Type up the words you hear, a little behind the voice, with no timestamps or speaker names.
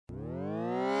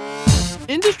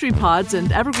Industry Pods and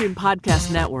Evergreen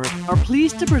Podcast Network are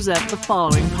pleased to present the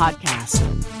following podcast.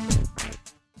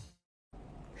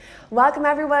 Welcome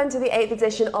everyone to the 8th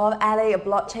edition of LA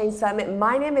Blockchain Summit.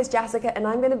 My name is Jessica and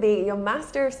I'm going to be your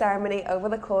master of ceremony over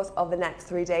the course of the next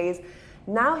 3 days.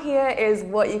 Now here is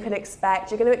what you can expect.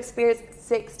 You're going to experience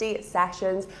 60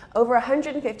 sessions, over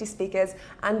 150 speakers,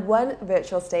 and one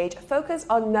virtual stage focused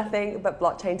on nothing but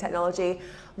blockchain technology.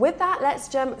 With that, let's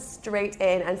jump straight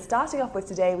in. And starting off with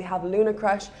today, we have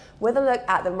LunarCRUSH with a look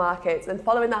at the markets. And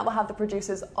following that, we'll have the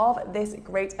producers of this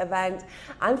great event.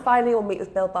 And finally, we'll meet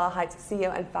with Bill Barheit,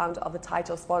 CEO and founder of the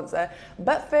title sponsor.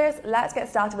 But first, let's get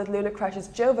started with LunarCRUSH's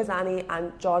Joe Vezzani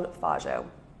and John Farjo.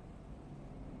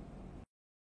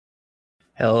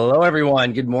 Hello,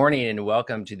 everyone. Good morning and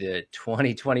welcome to the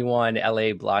 2021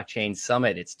 LA Blockchain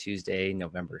Summit. It's Tuesday,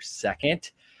 November 2nd.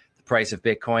 The price of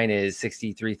Bitcoin is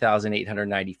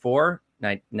 $63,894,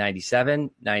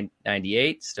 97,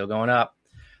 98, still going up.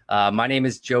 My name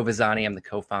is Joe Vezzani. I'm the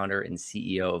co-founder and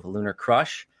CEO of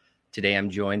LunarCRUSH. Today, I'm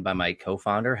joined by my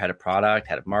co-founder, head of product,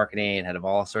 head of marketing, head of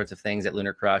all sorts of things at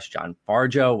LunarCRUSH, John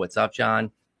Farjo. What's up, John?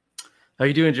 How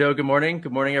you doing, Joe? Good morning.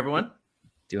 Good morning, everyone.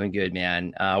 Doing good,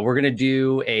 man. We're going to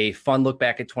do a fun look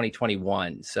back at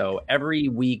 2021. So every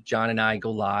week, John and I go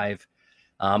live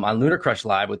on LunarCRUSH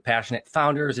Live with passionate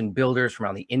founders and builders from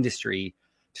around the industry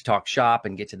to talk shop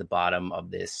and get to the bottom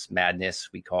of this madness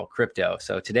we call crypto.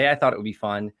 So today I thought it would be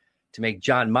fun to make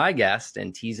John my guest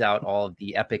and tease out all of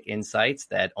the epic insights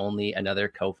that only another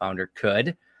co-founder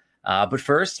could. But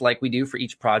first, like we do for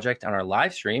each project on our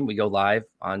live stream, we go live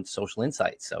on social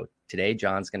insights. So today,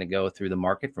 John's going to go through the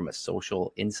market from a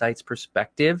social insights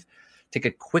perspective, take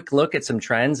a quick look at some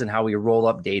trends and how we roll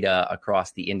up data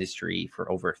across the industry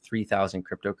for over 3,000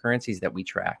 cryptocurrencies that we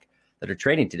track that are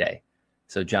trading today.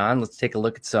 So John, let's take a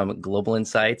look at some global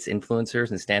insights,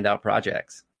 influencers, and standout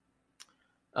projects.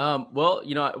 Well,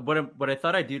 you know, what I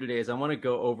thought I'd do today is I want to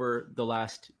go over the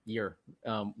last year.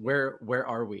 Where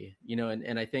are we? You know,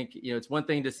 and I think, you know, it's one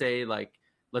thing to say, like,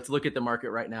 let's look at the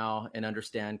market right now and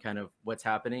understand kind of what's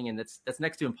happening. And that's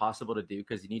next to impossible to do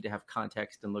because you need to have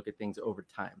context and look at things over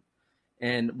time.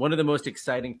 And one of the most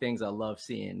exciting things I love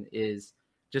seeing is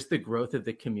just the growth of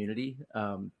the community.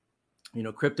 You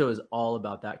know, crypto is all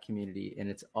about that community, and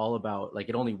it's all about, like,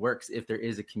 it only works if there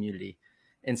is a community.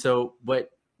 And so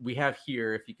what we have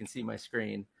here, if you can see my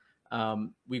screen,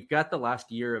 we've got the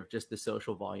last year of just the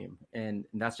social volume. And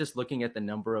that's just looking at the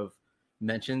number of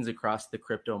mentions across the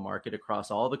crypto market, across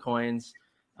all the coins,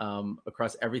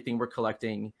 across everything we're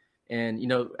collecting. And, you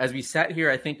know, as we sat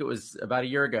here, I think it was about a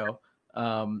year ago,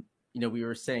 you know, we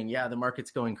were saying, yeah, the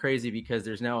market's going crazy because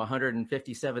there's now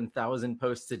 157,000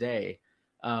 posts a day.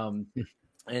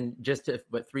 And just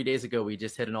 3 days ago, we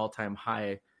just hit an all-time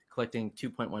high, collecting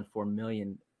 2.14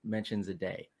 million mentions a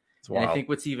day. And I think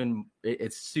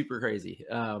it's super crazy.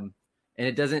 And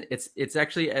it's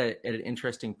actually at an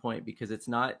interesting point because it's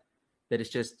not that it's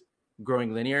just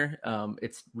growing linear.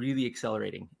 It's really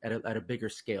accelerating at a bigger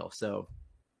scale. So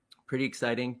pretty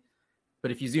exciting.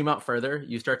 But if you zoom out further,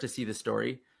 you start to see the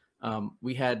story.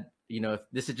 We had, you know,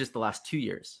 this is just the last 2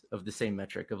 years of the same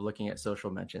metric of looking at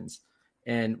social mentions.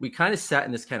 And we kind of sat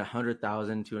in this kind of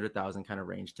 100,000, 200,000 kind of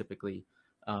range typically.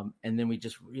 And then we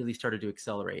just really started to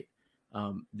accelerate.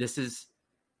 This is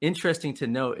interesting to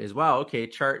note is, wow, okay,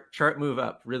 chart move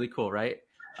up, really cool, right?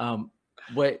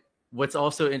 What's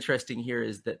also interesting here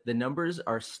is that the numbers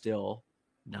are still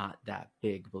not that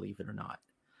big, believe it or not.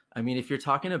 I mean, if you're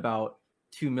talking about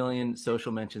 2 million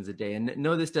social mentions a day, and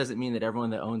no, this doesn't mean that everyone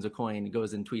that owns a coin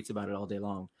goes and tweets about it all day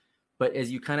long, but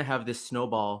as you kind of have this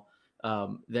snowball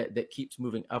that keeps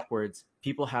moving upwards,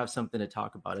 people have something to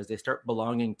talk about as they start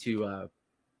belonging to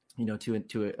you know, to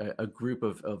a group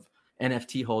of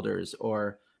NFT holders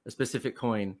or a specific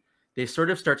coin. They sort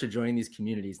of start to join these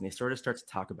communities and they sort of start to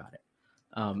talk about it.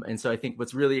 And so I think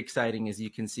what's really exciting is you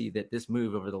can see that this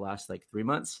move over the last 3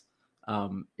 months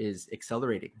is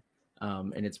accelerating.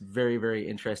 And it's very, very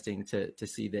interesting to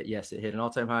see that, yes, it hit an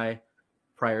all-time high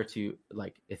prior to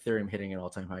Ethereum hitting an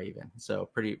all-time high even. So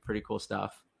pretty cool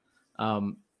stuff.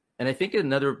 And I think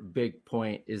another big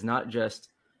point is not just,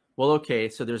 well, okay,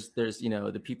 so there's you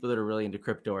know, the people that are really into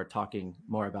crypto are talking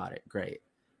more about it. Great.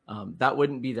 That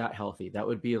wouldn't be that healthy. That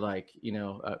would be you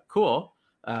know, cool.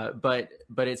 But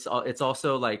it's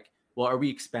also well, are we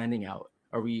expanding out?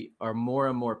 Are more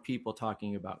and more people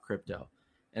talking about crypto?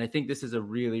 And I think this is a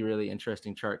really, really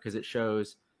interesting chart because it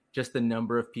shows just the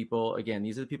number of people. Again,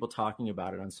 these are the people talking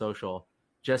about it on social,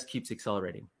 just keeps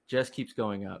accelerating, just keeps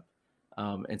going up.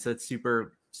 And so it's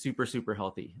super, super, super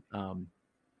healthy.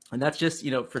 And that's just,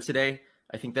 you know, for today,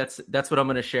 I think that's what I'm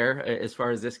going to share as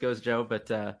far as this goes, Joe.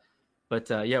 But But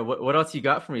yeah, what else you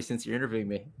got for me since you're interviewing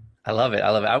me? I love it. I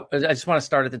love it. I just want to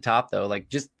start at the top though. Like,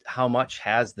 just how much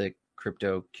has the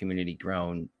crypto community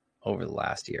grown over the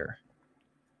last year?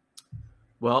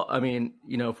 Well, I mean,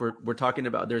 if we're talking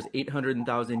about, there's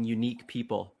 800,000 unique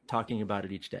people talking about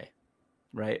it each day,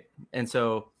 right? And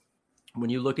so when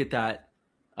you look at that,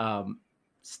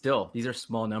 still, these are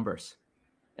small numbers.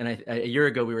 And a year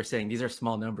ago, we were saying these are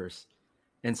small numbers.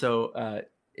 And so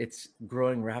it's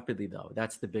growing rapidly, though.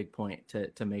 That's the big point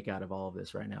to make out of all of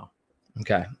this right now.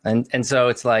 Okay. And so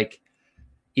it's like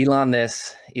Elon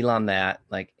this, Elon that,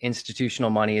 like institutional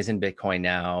money is in Bitcoin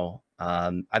now.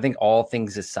 I think all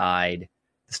things aside,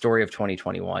 the story of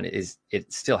 2021 is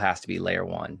it still has to be layer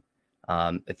one,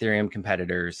 Ethereum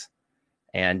competitors.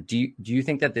 And do you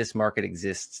think that this market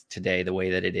exists today the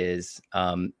way that it is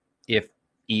if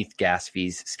ETH gas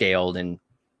fees scaled and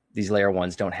these layer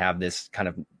ones don't have this kind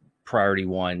of priority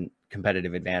one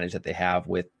competitive advantage that they have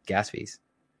with gas fees?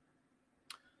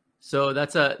 So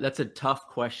that's a tough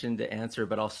question to answer,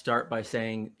 but I'll start by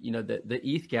saying, the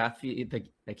ETH gas fee,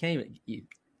 I can't even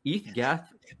ETH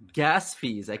gas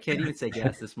fees. I can't even say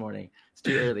gas this morning. It's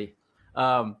too early.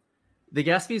 The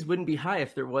gas fees wouldn't be high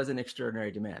if there was an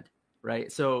extraordinary demand,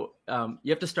 right? So you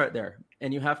have to start there,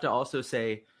 and you have to also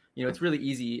say, it's really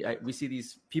easy. We see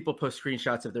these people post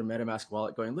screenshots of their MetaMask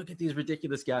wallet going, look at these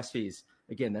ridiculous gas fees.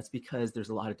 Again, that's because there's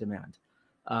a lot of demand.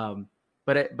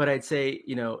 But I'd say,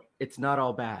 it's not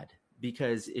all bad,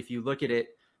 because if you look at it,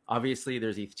 obviously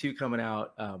there's ETH2 coming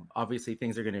out. Obviously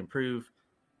things are going to improve,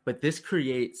 but this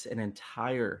creates an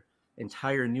entire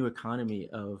new economy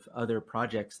of other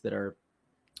projects that are,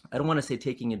 I don't want to say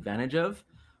taking advantage of,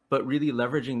 but really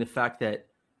leveraging the fact that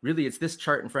really it's this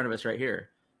chart in front of us right here.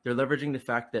 They're leveraging the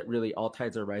fact that really all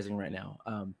tides are rising right now.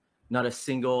 Not a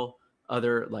single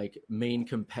other like main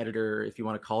competitor, if you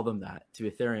want to call them that, to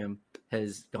Ethereum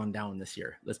has gone down this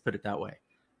year. Let's put it that way.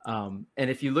 And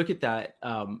if you look at that,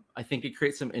 I think it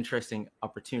creates some interesting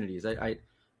opportunities. I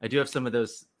do have some of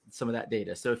that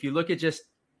data. So if you look at just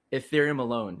Ethereum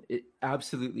alone, it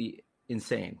absolutely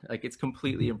insane. Like, it's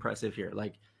completely impressive here.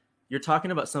 Like, you're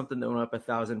talking about something that went up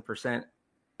 1,000%.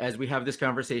 As we have this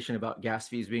conversation about gas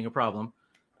fees being a problem,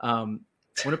 went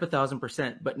up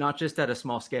 1,000%, but not just at a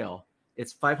small scale.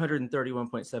 It's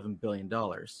 $531.7 billion.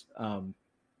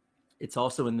 It's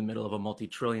also in the middle of a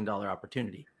multi-trillion-dollar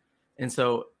opportunity. And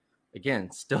so, again,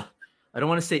 still, I don't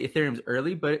want to say Ethereum's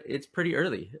early, but it's pretty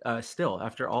early still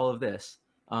after all of this.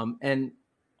 And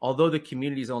although the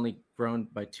community's only grown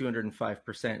by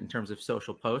 205% in terms of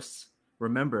social posts,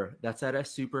 remember, that's at a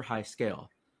super high scale.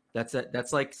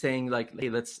 That's like saying, like, hey,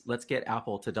 let's get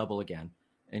Apple to double again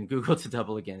and Google to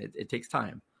double again. It takes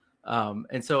time.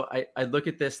 And so I look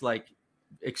at this like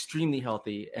extremely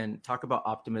healthy, and talk about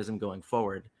optimism going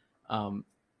forward.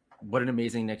 What an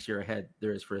amazing next year ahead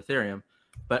there is for Ethereum.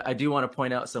 But I do want to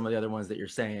point out some of the other ones that you're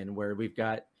saying, where we've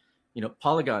got,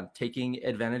 Polygon taking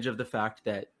advantage of the fact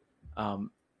that,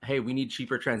 hey, we need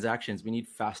cheaper transactions. We need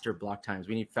faster block times.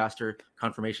 We need faster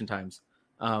confirmation times.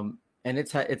 And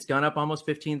it's gone up almost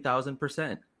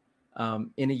 15,000%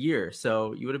 in a year.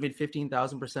 So you would have made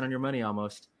 15,000% on your money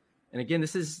almost. And again,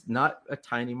 this is not a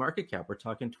tiny market cap. We're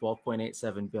talking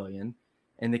 12.87 billion,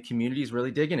 and the community is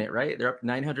really digging it, right? They're up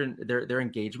 900. Their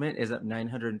engagement is up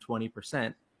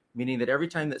 920%, meaning that every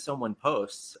time that someone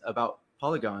posts about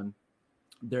Polygon,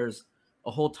 there's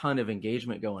a whole ton of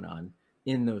engagement going on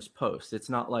in those posts. It's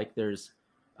not like there's,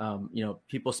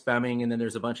 people spamming and then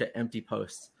there's a bunch of empty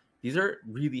posts. These are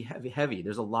really heavy.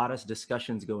 There's a lot of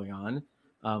discussions going on,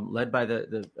 led by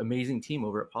the amazing team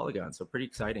over at Polygon. So pretty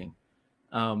exciting.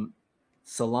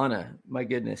 Solana, my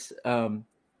goodness,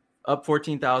 up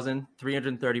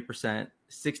 14,330%,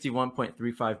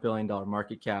 $61.35 billion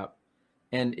market cap,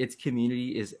 and its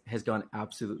community has gone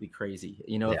absolutely crazy.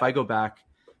 If I go back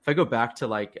to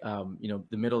like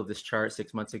the middle of this chart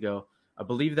 6 months ago, I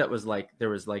believe that was like there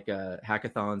was like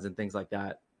hackathons and things like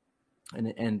that,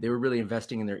 and they were really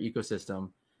investing in their ecosystem,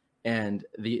 and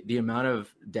the amount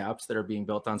of dApps that are being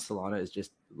built on Solana is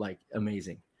just like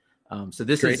amazing. So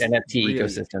this great is NFT really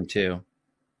ecosystem too.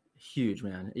 Huge,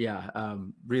 man. Yeah.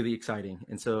 Really exciting.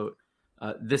 And so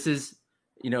this is,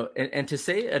 and to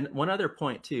say, and one other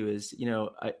point too is,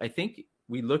 I think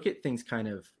we look at things kind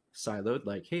of siloed,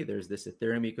 like, hey, there's this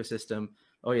Ethereum ecosystem.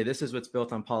 Oh yeah, this is what's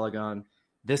built on Polygon.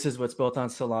 This is what's built on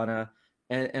Solana.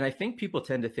 And I think people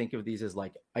tend to think of these as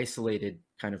like isolated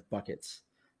kind of buckets.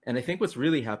 And I think what's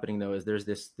really happening though, is there's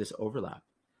this overlap.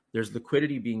 There's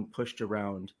liquidity being pushed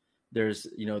around. There's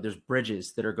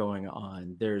bridges that are going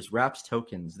on. There's Wraps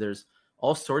tokens. There's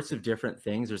all sorts of different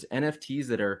things. There's NFTs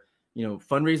that are,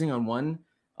 fundraising on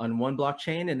one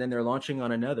blockchain, and then they're launching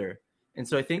on another. And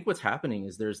so I think what's happening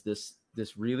is there's this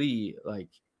this really like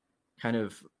kind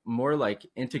of more like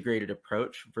integrated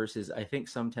approach versus I think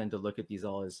some tend to look at these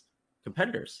all as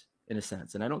competitors in a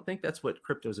sense. And I don't think that's what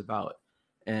crypto is about.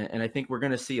 And I think we're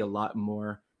going to see a lot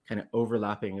more kind of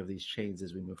overlapping of these chains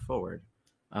as we move forward.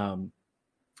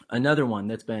 Another one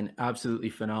that's been absolutely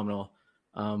phenomenal,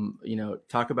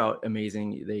 talk about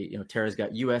amazing. Terra's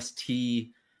got UST,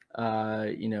 they've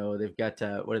got,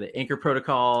 what are the Anchor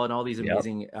protocol and all these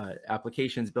amazing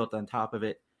applications built on top of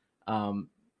it.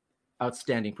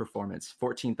 Outstanding performance,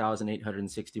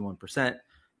 14,861%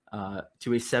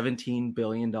 to a $17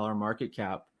 billion market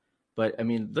cap. But I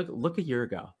mean, look a year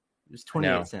ago, it was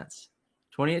 28 cents,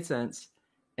 28 cents.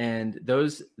 And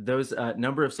those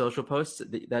number of social posts,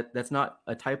 that's not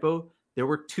a typo. There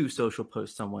were 2 social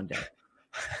posts on one day.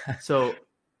 So,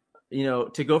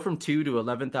 to go from 2 to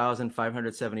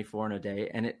 11,574 in a day,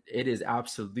 and it is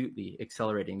absolutely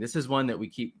accelerating. This is one that we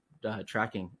keep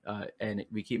tracking, and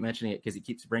we keep mentioning it because it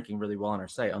keeps ranking really well on our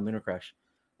site on LunarCRUSH.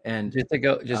 And just to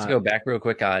go back real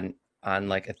quick on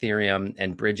like Ethereum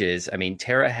and bridges. I mean,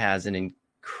 Terra has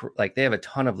they have a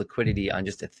ton of liquidity on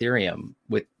just Ethereum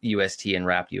with UST and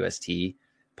wrapped UST.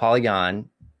 Polygon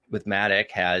with Matic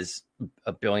has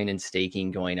 $1 billion in staking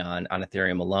going on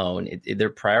Ethereum alone. They're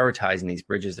prioritizing these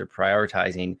bridges. They're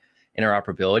prioritizing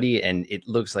interoperability, and it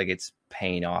looks like it's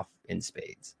paying off in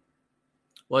spades.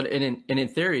 Well, and in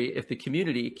theory, if the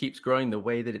community keeps growing the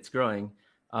way that it's growing,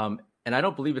 and I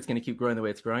don't believe it's going to keep growing the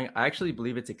way it's growing, I actually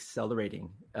believe it's accelerating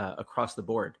across the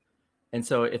board. And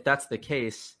so if that's the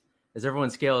case, as everyone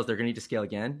scales, they're going to need to scale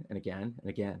again and again and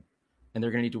again. And they're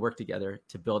going to need to work together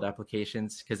to build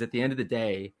applications. Because at the end of the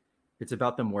day, it's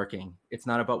about them working. It's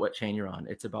not about what chain you're on.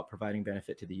 It's about providing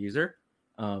benefit to the user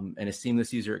and a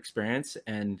seamless user experience.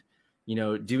 And,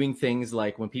 doing things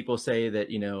like when people say that,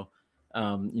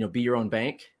 be your own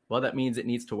bank. Well, that means it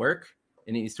needs to work.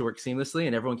 It needs to work seamlessly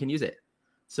and everyone can use it.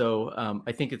 So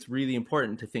I think it's really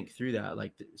important to think through that.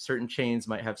 Like certain chains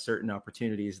might have certain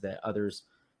opportunities that others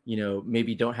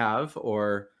maybe don't have,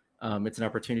 or it's an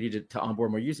opportunity to onboard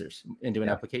more users into an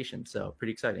application. So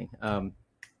pretty exciting.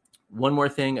 One more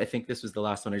thing, I think this was the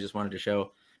last one I just wanted to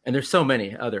show, and there's so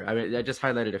many other. I mean, I just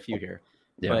highlighted a few here,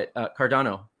 but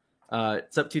Cardano,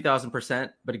 it's up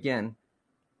 2,000%. But again,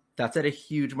 that's at a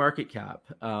huge market cap.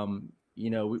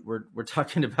 We're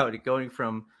talking about it going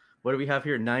from, what do we have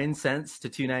here, 9 cents to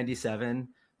 297.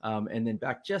 And then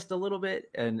back just a little bit,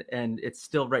 and it's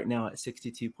still right now at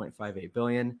 62.58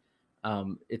 billion.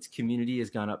 Its community has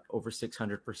gone up over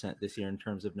 600% this year in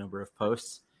terms of number of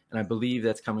posts, and I believe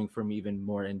that's coming from even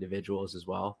more individuals as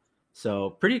well. So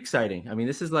pretty exciting. I mean,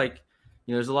 this is like,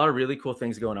 there's a lot of really cool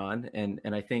things going on, and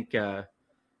I think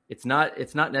it's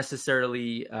not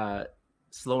necessarily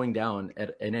slowing down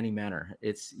in any manner.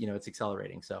 It's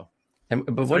accelerating. So,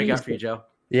 but what do you got for you, Joe?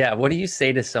 Yeah. What do you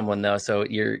say to someone though? So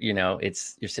you're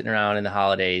sitting around in the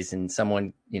holidays and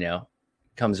someone,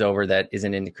 comes over that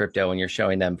isn't into crypto and you're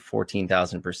showing them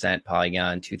 14,000%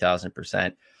 Polygon,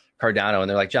 2,000% Cardano. And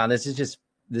they're like, John, this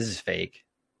is fake.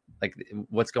 Like,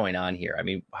 what's going on here? I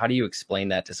mean, how do you explain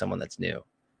that to someone that's new?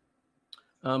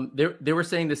 They were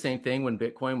saying the same thing when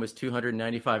Bitcoin was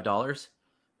 $295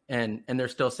 and they're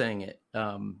still saying it.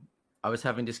 I was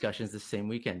having discussions this same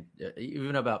weekend,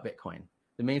 even about Bitcoin.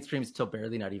 The mainstream is still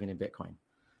barely not even in Bitcoin.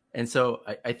 And so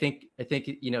I think,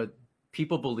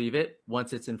 people believe it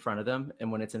once it's in front of them. And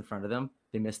when it's in front of them,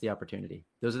 they miss the opportunity.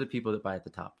 Those are the people that buy at the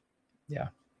top. Yeah.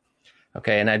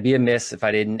 Okay. And I'd be amiss if I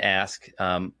didn't ask,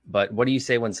 but what do you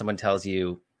say when someone tells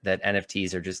you that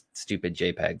NFTs are just stupid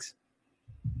JPEGs?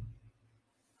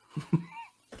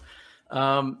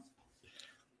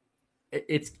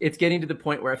 It's getting to the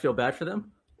point where I feel bad for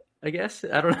them, I guess.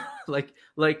 I don't know.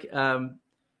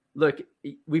 Look,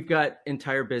 we've got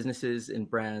entire businesses and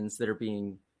brands that are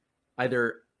being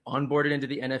either onboarded into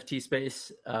the NFT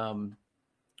space,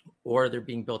 or they're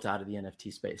being built out of the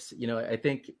NFT space. I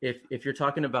think if you're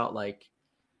talking about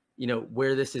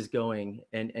where this is going,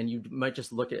 and you might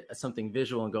just look at something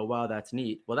visual and go, wow, that's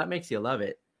neat. Well, that makes you love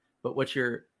it. But what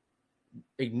they're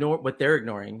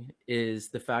ignoring is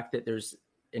the fact that there's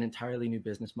an entirely new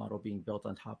business model being built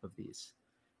on top of these.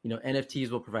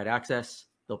 NFTs will provide access.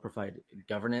 They'll provide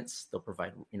governance. They'll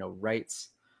provide, rights.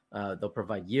 They'll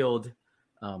provide yield.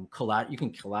 You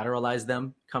can collateralize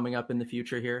them coming up in the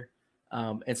future here.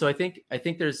 And so I think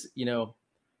there's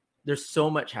so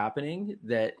much happening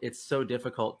that it's so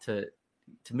difficult to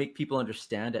make people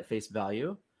understand at face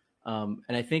value. And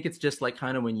I think it's just like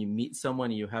kind of when you meet someone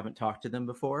and you haven't talked to them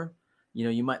before,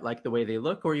 you might like the way they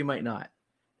look or you might not.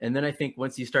 And then I think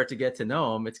once you start to get to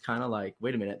know them, it's kind of like,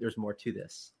 wait a minute, there's more to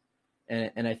this.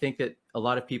 And I think that a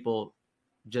lot of people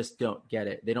just don't get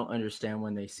it. They don't understand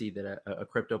when they see that a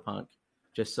CryptoPunk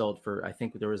just sold for, I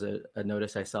think there was a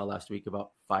notice I saw last week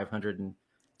about 500 and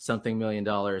something $million.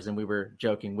 And we were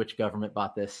joking, which government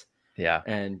bought this? Yeah.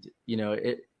 And,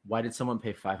 why did someone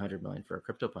pay 500 million for a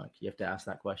CryptoPunk? You have to ask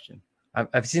that question.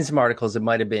 I've seen some articles. It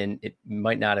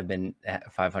might not have been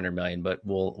 500 million, but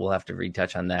we'll have to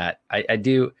retouch on that. I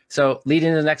do. So lead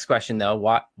into the next question though.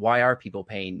 Why are people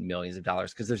paying millions of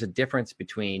dollars? Because there's a difference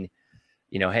between,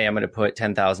 hey, I'm going to put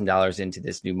 $10,000 into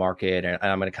this new market and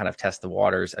I'm going to kind of test the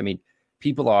waters. I mean,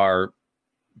 people are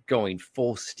going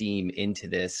full steam into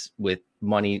this with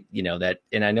money,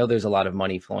 and I know there's a lot of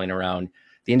money flowing around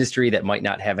the industry that might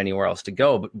not have anywhere else to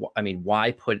go. But I mean,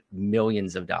 why put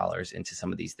millions of dollars into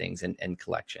some of these things and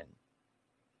collection?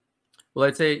 Well,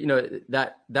 I'd say,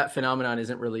 that phenomenon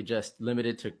isn't really just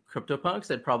limited to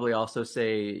CryptoPunks. I'd probably also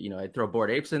say, I'd throw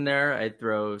Bored Apes in there. I'd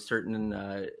throw certain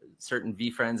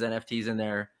VFriends NFTs in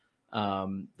there.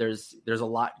 There's a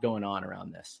lot going on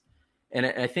around this. And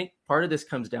I think part of this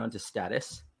comes down to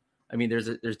status. I mean,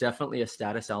 there's definitely a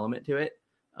status element to it.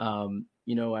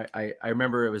 I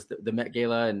remember it was the Met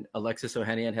Gala and Alexis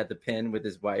Ohanian had the pin with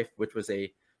his wife, which was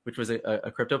a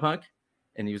CryptoPunk,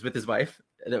 and he was with his wife.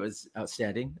 That was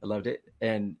outstanding. I loved it.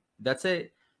 And it's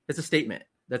a statement.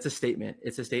 That's a statement.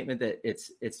 It's a statement that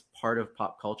it's part of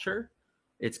pop culture.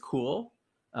 It's cool.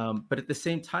 But at the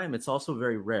same time, it's also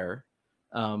very rare.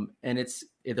 And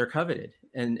they're coveted.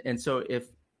 And so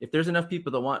if there's enough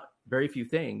people that want very few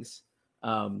things,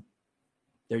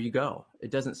 there you go.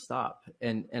 It doesn't stop.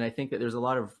 And I think that there's a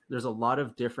lot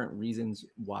of different reasons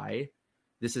why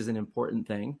this is an important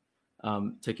thing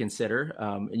to consider.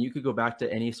 And you could go back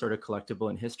to any sort of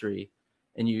collectible in history,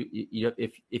 and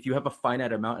if you have a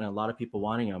finite amount and a lot of people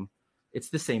wanting them, it's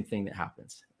the same thing that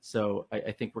happens. So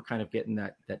I think we're kind of getting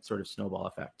that sort of snowball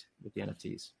effect with the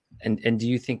NFTs. And do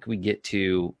you think we get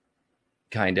to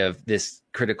kind of this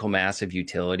critical mass of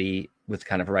utility with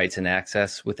kind of rights and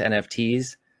access with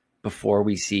NFTs before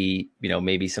we see,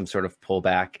 maybe some sort of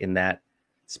pullback in that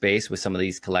space with some of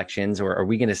these collections? Or are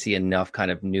we going to see enough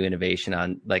kind of new innovation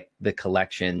on like the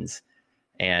collections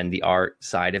and the art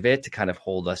side of it to kind of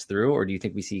hold us through? Or do you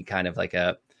think we see kind of like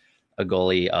a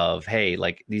goalie of, hey,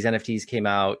 like these NFTs came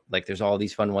out, like there's all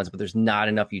these fun ones, but there's not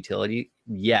enough utility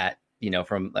yet,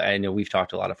 I know we've talked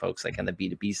to a lot of folks like on the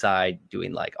B2B side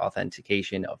doing like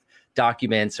authentication of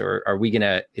documents, or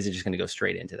is it just going to go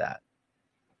straight into that?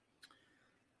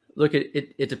 Look,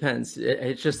 it depends.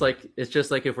 It's just like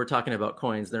if we're talking about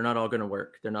coins, they're not all going to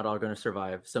work. They're not all going to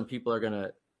survive. Some people are going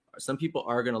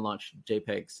to launch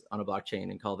JPEGs on a blockchain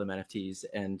and call them NFTs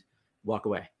and walk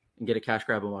away and get a cash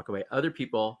grab and walk away. Other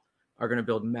people are going to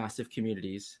build massive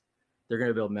communities. They're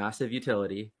going to build massive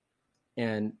utility,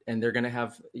 and they're going to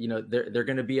have, they're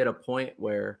going to be at a point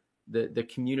where the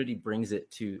community brings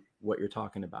it to what you're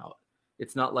talking about.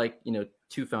 It's not like,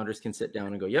 two founders can sit down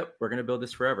and go, yep, we're going to build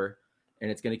this forever. And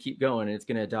it's going to keep going, and it's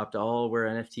going to adopt all where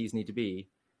NFTs need to be.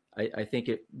 I think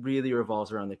it really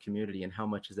revolves around the community and how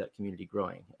much is that community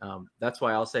growing. That's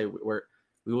why I'll say we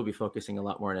will be focusing a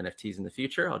lot more on NFTs in the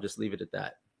future. I'll just leave it at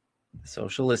that.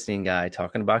 Social listening guy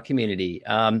talking about community.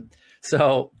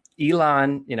 So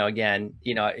Elon, again,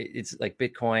 it's like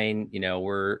Bitcoin.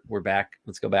 We're back.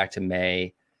 Let's go back to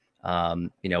May.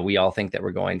 We all think that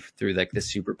we're going through like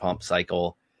this super pump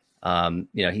cycle.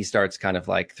 He starts kind of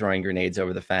like throwing grenades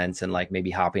over the fence and like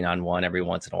maybe hopping on one every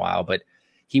once in a while. But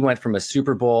he went from a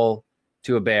super bull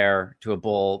to a bear to a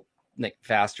bull like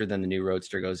faster than the new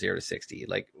Roadster goes 0 to 60.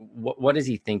 Like what is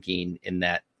he thinking in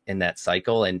that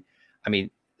cycle? And I mean,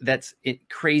 that's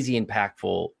crazy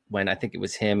impactful when I think it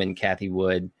was him and Kathy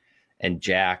Wood and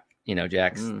Jack,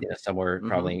 Jack's somewhere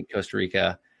probably in Costa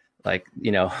Rica. Like,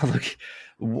 look,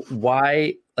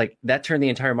 why, like that turned the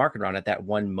entire market around at that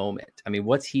one moment. I mean,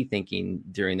 what's he thinking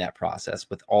during that process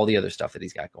with all the other stuff that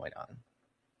he's got going on?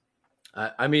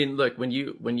 I mean, look, when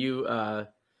you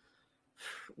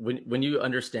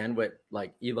understand what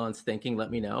like Elon's thinking, let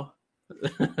me know.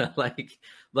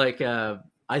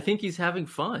 I think he's having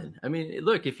fun. I mean,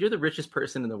 look, if you're the richest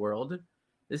person in the world,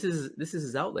 this is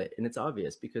his outlet, and it's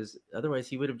obvious because otherwise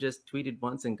he would have just tweeted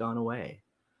once and gone away.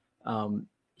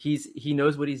 He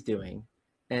knows what he's doing,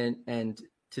 and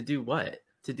to do what?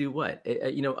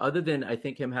 Other than I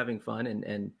think him having fun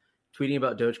and tweeting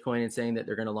about Dogecoin and saying that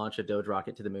they're going to launch a Doge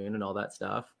rocket to the moon and all that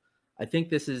stuff. I think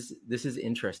this is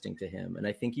interesting to him, and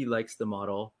I think he likes the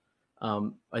model.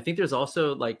 I think there's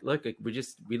also like, look,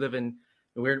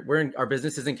 we're in our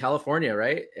business is in California,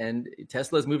 right? And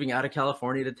Tesla's moving out of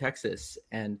California to Texas,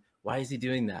 and why is he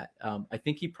doing that? I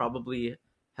think he probably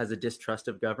has a distrust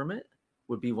of government.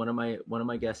 Would be one of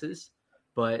my guesses,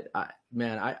 but I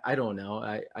don't know.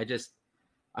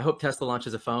 I hope Tesla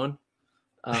launches a phone.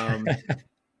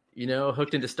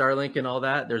 hooked into Starlink and all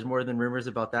that. There's more than rumors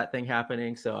about that thing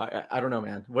happening. So I don't know,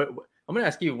 man. What I'm going to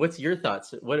ask you, what's your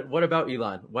thoughts? What about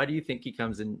Elon? Why do you think he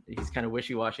comes in? He's kind of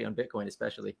wishy-washy on Bitcoin,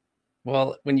 especially.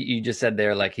 Well, when you just said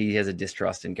there, like he has a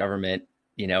distrust in government,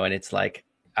 and it's like,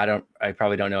 I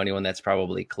probably don't know anyone that's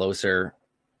probably closer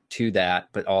to that,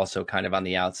 but also kind of on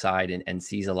the outside and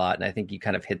sees a lot. And I think you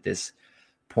kind of hit this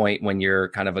point when you're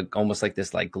kind of almost like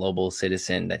this like global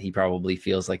citizen, that he probably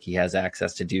feels like he has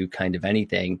access to do kind of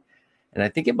anything. And I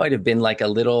think it might have been like a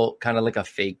little kind of like a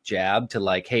fake jab to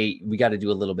like, hey, we got to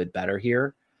do a little bit better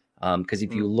here. Because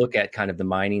if you look at kind of the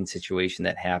mining situation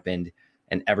that happened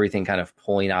and everything kind of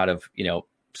pulling out of,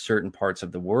 certain parts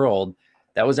of the world,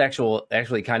 that was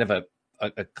actually kind of a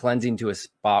cleansing to a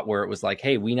spot where it was like,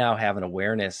 hey, we now have an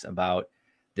awareness about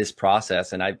this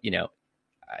process. And I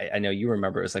know you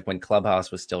remember, it was like when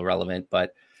Clubhouse was still relevant,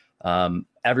 but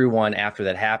everyone after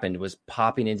that happened was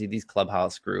popping into these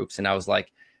Clubhouse groups. And I was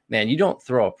like, man, you don't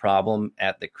throw a problem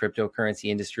at the cryptocurrency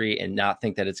industry and not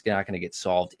think that it's not going to get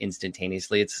solved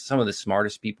instantaneously. It's some of the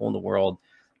smartest people in the world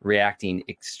reacting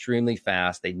extremely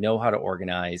fast. They know how to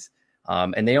organize,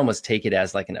 and they almost take it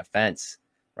as like an offense,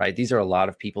 right? These are a lot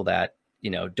of people that,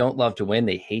 don't love to win.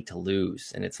 They hate to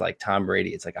lose. And it's like Tom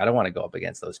Brady. It's like, I don't want to go up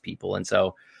against those people. And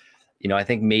so, I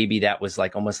think maybe that was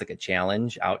like almost like a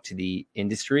challenge out to the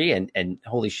industry, and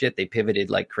holy shit, they pivoted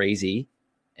like crazy.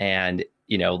 And,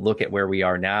 look at where we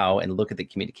are now and look at the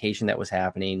communication that was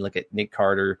happening. Look at Nick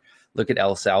Carter, look at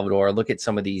El Salvador, look at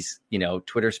some of these,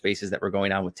 Twitter spaces that were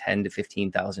going on with 10 to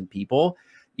 15,000 people.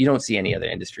 You don't see any other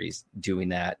industries doing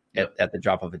that at the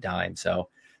drop of a dime. So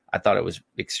I thought it was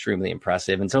extremely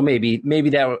impressive. And so maybe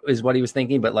that is what he was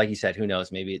thinking. But like you said, who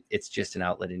knows? Maybe it's just an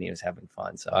outlet and he was having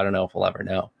fun. So I don't know if we'll ever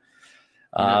know.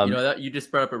 That you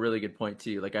just brought up a really good point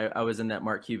too. Like I was in that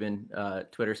Mark Cuban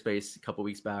Twitter space a couple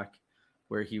weeks back,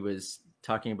 where he was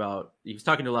talking to a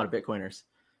lot of Bitcoiners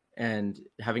and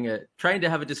trying to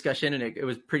have a discussion, and it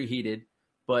was pretty heated,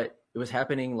 but it was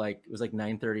happening it was like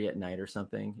 9:30 at night or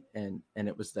something, and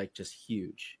it was like just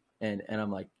huge, and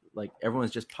I'm like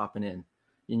everyone's just popping in,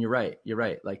 and you're right,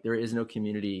 like there is no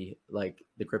community like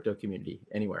the crypto community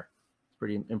anywhere. It's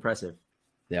pretty impressive.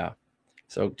 Yeah.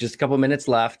 So just a couple minutes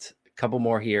left. Couple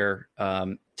more here.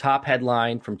 Top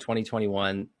headline from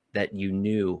 2021 that you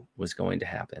knew was going to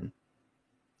happen.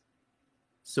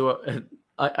 So,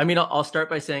 I'll start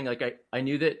by saying I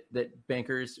knew that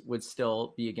bankers would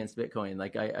still be against Bitcoin.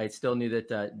 Like I still knew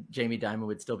that Jamie Dimon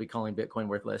would still be calling Bitcoin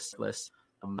worthless.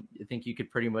 I think you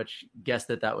could pretty much guess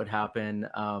that would happen.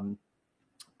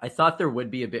 I thought there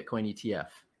would be a Bitcoin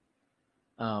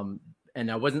ETF. And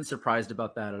I wasn't surprised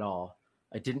about that at all.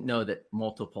 I didn't know that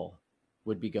multiple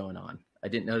would be going on. I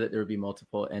didn't know that there would be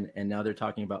multiple, and now they're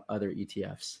talking about other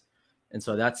ETFs. And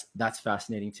so that's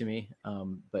fascinating to me,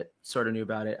 but sort of knew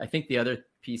about it. I think the other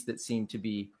piece that seemed to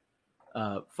be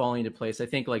falling into place, I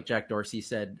think like Jack Dorsey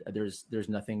said, there's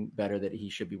nothing better that he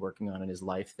should be working on in his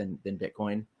life than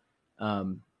Bitcoin.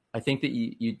 I think that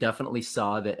you definitely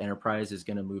saw that enterprise is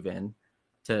going to move in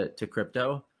to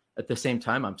crypto. At the same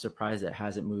time, I'm surprised it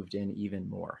hasn't moved in even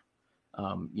more.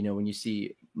 When you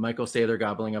see Michael Saylor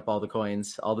gobbling up all the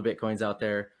Bitcoins out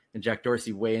there, and Jack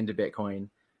Dorsey way into Bitcoin,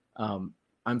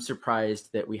 I'm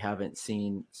surprised that we haven't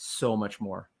seen so much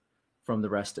more from the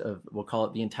rest of, we'll call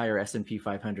it the entire S&P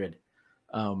 500,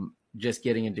 just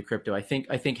getting into crypto. I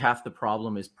think half the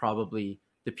problem is probably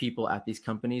the people at these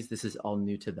companies. This is all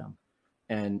new to them,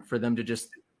 and for them to just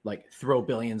like throw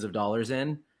billions of dollars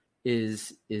in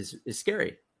is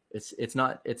scary. It's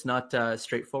not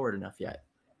straightforward enough yet.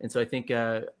 And so I think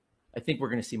we're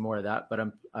going to see more of that, but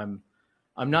I'm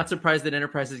not surprised that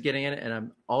enterprise is getting in it, and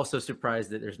I'm also surprised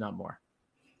that there's not more.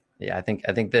 Yeah, I think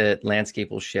the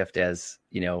landscape will shift as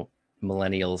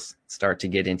millennials start to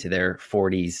get into their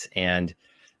 40s and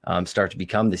start to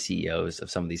become the CEOs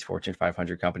of some of these Fortune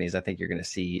 500 companies. I think you're going to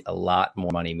see a lot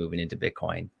more money moving into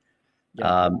Bitcoin.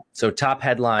 Yeah. So top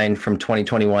headline from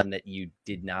 2021 that you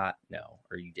did not know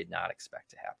or you did not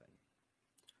expect to happen.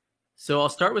 So I'll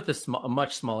start with a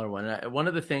much smaller one. One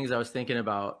of the things I was thinking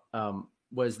about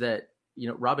was that,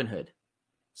 Robinhood.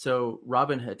 So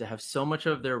Robinhood, to have so much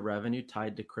of their revenue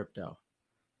tied to crypto,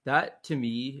 that to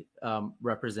me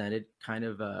represented kind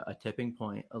of a tipping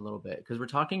point a little bit, because we're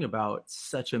talking about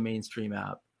such a mainstream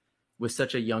app with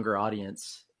such a younger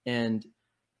audience. And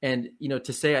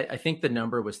to say, I think the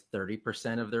number was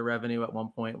 30% of their revenue at one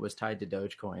point was tied to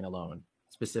Dogecoin alone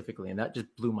specifically. And that just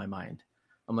blew my mind.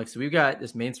 I'm like, so we've got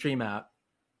this mainstream app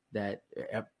that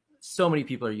so many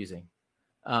people are using,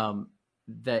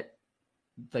 that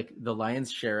like the lion's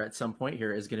share at some point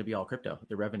here is going to be all crypto,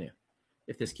 the revenue,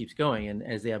 if this keeps going, and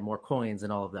as they have more coins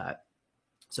and all of that.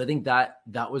 So I think that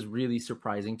was really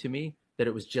surprising to me, that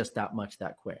it was just that much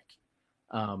that quick.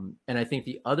 And I think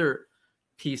the other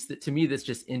piece that to me that's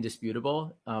just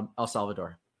indisputable, El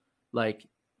Salvador. Like,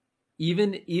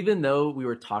 even though we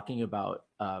were talking about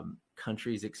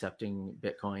countries accepting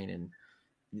Bitcoin and,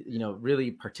 you know,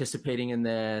 really participating in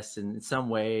this in some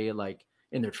way, like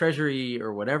in their treasury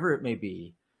or whatever it may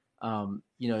be,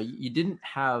 you know, you didn't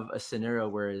have a scenario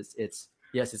where it's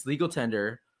yes, it's legal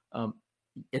tender.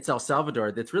 It's El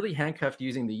Salvador that's really handcuffed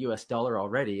using the US dollar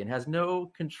already and has no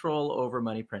control over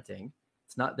money printing.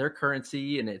 It's not their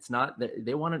currency, and it's not that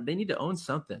they need to own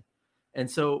something.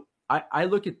 And so I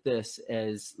look at this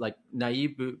as like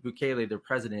Nayib Bukele, their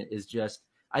president, is just,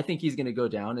 I think he's going to go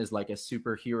down as like a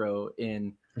superhero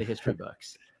in the history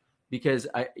books, because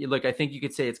I think you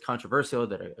could say it's controversial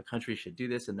that a country should do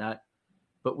this and that,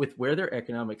 but with where their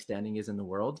economic standing is in the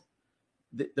world,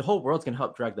 the whole world's going to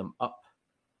help drag them up.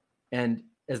 And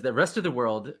as the rest of the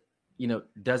world, you know,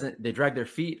 they drag their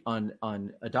feet on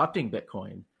adopting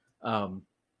Bitcoin,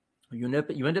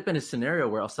 you end up in a scenario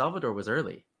where El Salvador was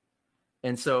early.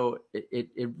 And so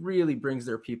it really brings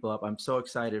their people up. I'm so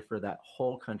excited for that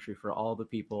whole country, for all the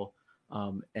people,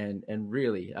 and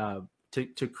really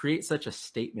to create such a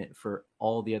statement for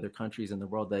all the other countries in the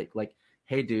world, like,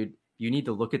 hey, dude, you need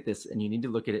to look at this, and you need to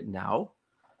look at it now.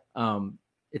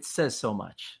 It says so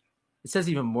much. It says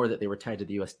even more that they were tied to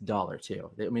the US dollar too.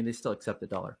 They still accept the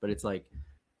dollar, but it's like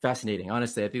fascinating.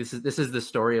 Honestly, I think this is the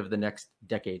story of the next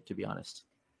decade, to be honest.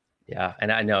 Yeah.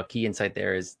 And I know a key insight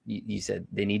there is you said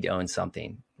they need to own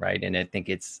something, right? And I think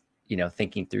it's, you know,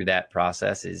 thinking through that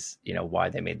process is, you know, why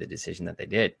they made the decision that they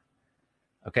did.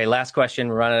 Okay. Last question.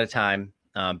 We're running out of time.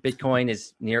 Bitcoin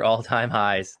is near all-time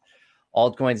highs.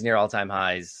 Altcoins near all-time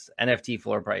highs. NFT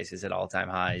floor prices at all-time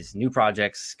highs. New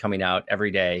projects coming out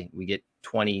every day. We get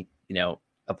 20, you know,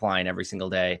 applying every single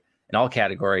day in all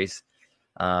categories.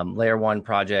 Layer one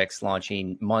projects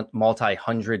launching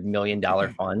multi-$100 million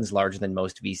funds, larger than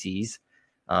most VCs.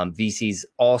 VCs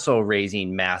also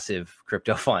raising massive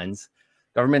crypto funds.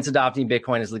 Governments adopting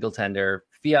Bitcoin as legal tender.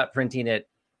 Fiat printing at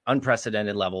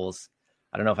unprecedented levels.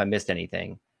 I don't know if I missed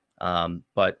anything,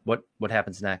 but what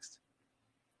happens next?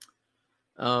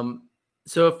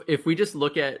 So if we just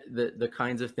look at the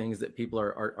kinds of things that people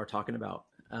are talking about,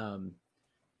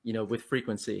 you know, with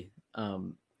frequency,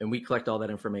 and we collect all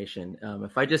that information.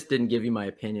 If I just didn't give you my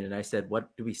opinion and I said, what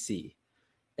do we see?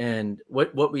 And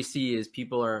what we see is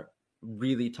people are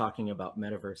really talking about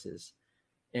metaverses.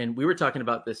 And we were talking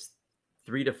about this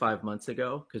 3 to 5 months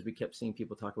ago, because we kept seeing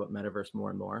people talk about metaverse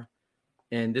more and more.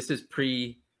 And this is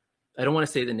I don't want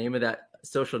to say the name of that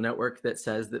social network that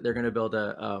says that they're going to build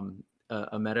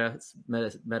a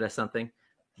meta something,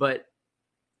 but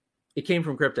it came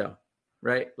from crypto.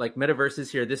 Right? Like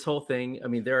metaverses here, this whole thing. I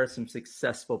mean, there are some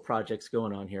successful projects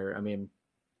going on here. I mean,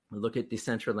 look at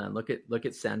Decentraland, look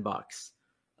at Sandbox,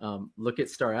 look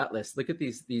at Star Atlas, look at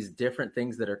these different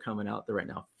things that are coming out there right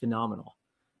now. Phenomenal.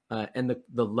 And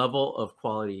the level of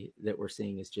quality that we're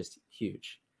seeing is just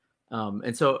huge.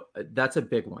 And so that's a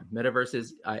big one.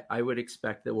 Metaverses, I would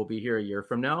expect that we'll be here a year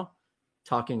from now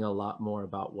talking a lot more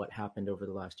about what happened over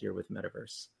the last year with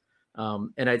metaverse.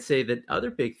 And I'd say that other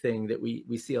big thing that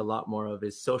we see a lot more of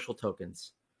is social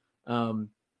tokens,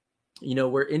 you know,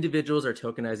 where individuals are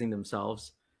tokenizing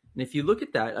themselves. And if you look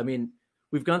at that, I mean,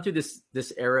 we've gone through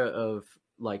this era of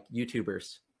like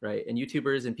YouTubers, right? And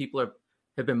YouTubers and people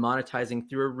have been monetizing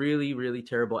through a really, really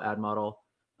terrible ad model,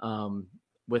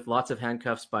 with lots of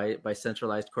handcuffs by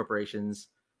centralized corporations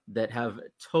that have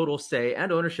total say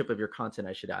and ownership of your content,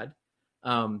 I should add.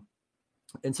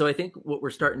 And so I think what we're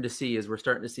starting to see is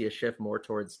a shift more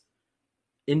towards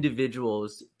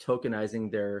individuals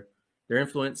tokenizing their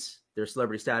influence, their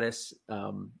celebrity status,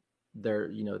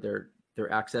 their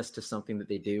access to something that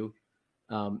they do.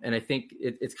 And I think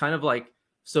it's kind of like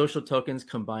social tokens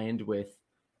combined with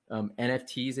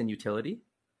NFTs and utility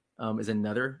is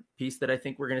another piece that I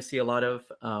think we're going to see a lot of.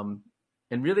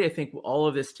 And really, I think all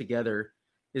of this together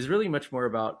is really much more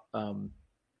about,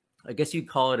 I guess you'd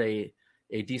call it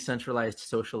a decentralized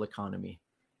social economy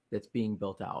that's being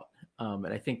built out. And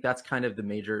I think that's kind of the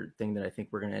major thing that I think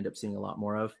we're going to end up seeing a lot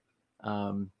more of.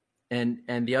 And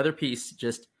the other piece,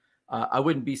 just I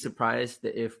wouldn't be surprised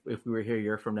that if we were here a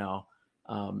year from now,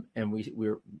 and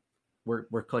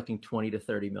we're collecting 20 to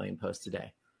 30 million posts a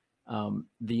day.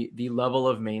 The level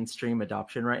of mainstream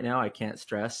adoption right now, I can't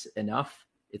stress enough.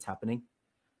 It's happening.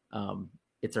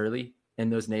 It's early,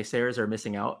 and those naysayers are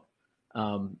missing out.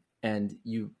 And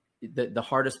the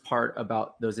hardest part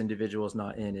about those individuals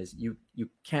not in is you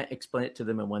can't explain it to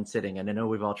them in one sitting. And I know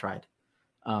we've all tried.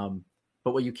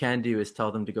 But what you can do is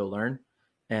tell them to go learn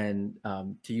and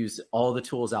to use all the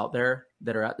tools out there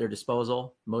that are at their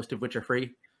disposal, most of which are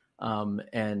free.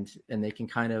 And they can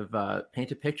kind of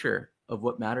paint a picture of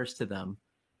what matters to them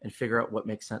and figure out what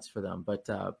makes sense for them. But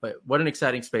what an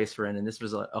exciting space we're in. And this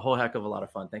was a whole heck of a lot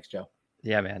of fun. Thanks, Joe.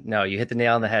 Yeah, man. No, you hit the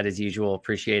nail on the head as usual.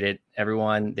 Appreciate it.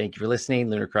 Everyone, thank you for listening.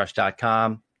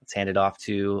 LunarCRUSH.com. Let's hand it off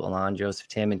to Alon, Joseph,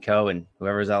 Tim, and Co. and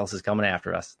whoever else is coming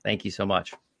after us. Thank you so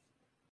much.